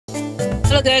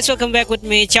Hello guys, welcome back with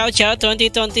me, Chow Chow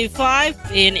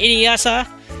 2025 in Inuyasha,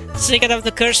 Secret of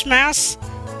the Cursed Mask.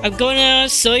 I'm gonna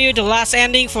show you the last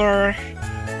ending for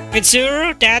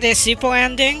Mitsuru, that is Shippo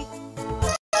ending.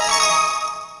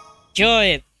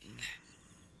 Enjoy it.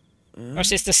 Or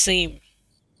is the same?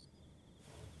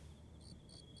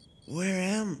 Where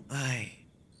am I?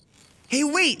 Hey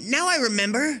wait, now I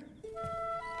remember!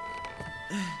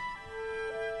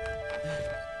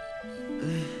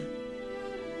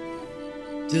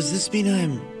 Does this mean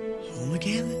I'm home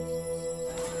again?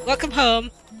 Welcome home.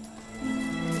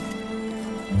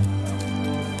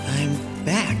 I'm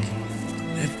back.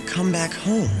 I've come back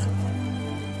home.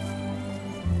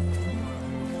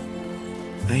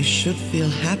 I should feel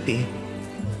happy.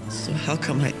 So how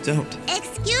come I don't?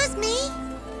 Excuse me?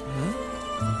 Huh?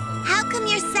 How come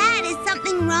you're sad? Is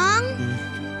something wrong?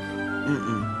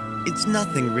 It's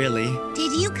nothing really.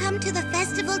 Did you come to the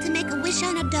festival to make a wish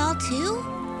on a doll too?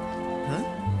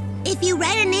 Huh? If you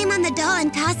write a name on the doll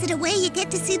and toss it away, you get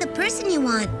to see the person you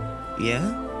want. Yeah?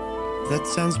 That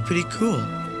sounds pretty cool.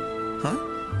 Huh?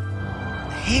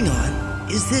 Hang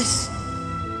on. Is this...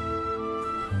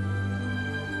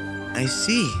 I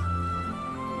see.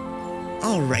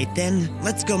 Alright then,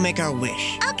 let's go make our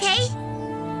wish. Okay.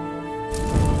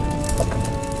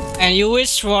 And you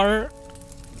wish for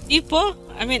Shippo?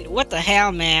 I mean, what the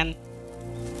hell, man?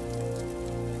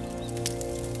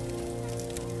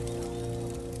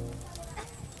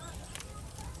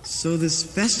 So this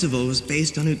festival was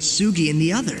based on Utsugi and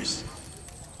the others.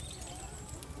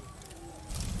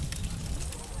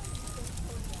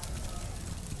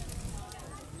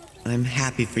 I'm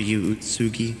happy for you,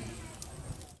 Utsugi.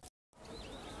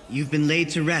 You've been laid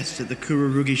to rest at the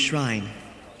Kururugi Shrine.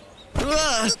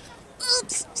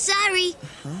 Oops, sorry.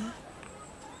 Huh?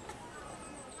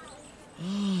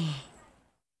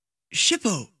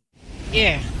 Shippo!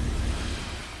 Yeah.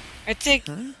 I think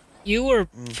Huh? you were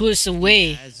pushed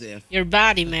away. As if. Your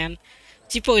body, man.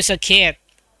 Shippo is a kid.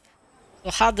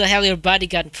 So how the hell your body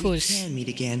got We pushed? can meet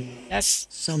again. That's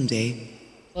Someday.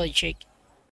 logic.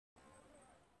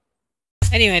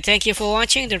 Anyway, thank you for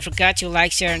watching. Don't forget to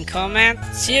like, share, and comment.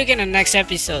 See you again in the next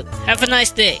episode. Have a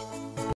nice day.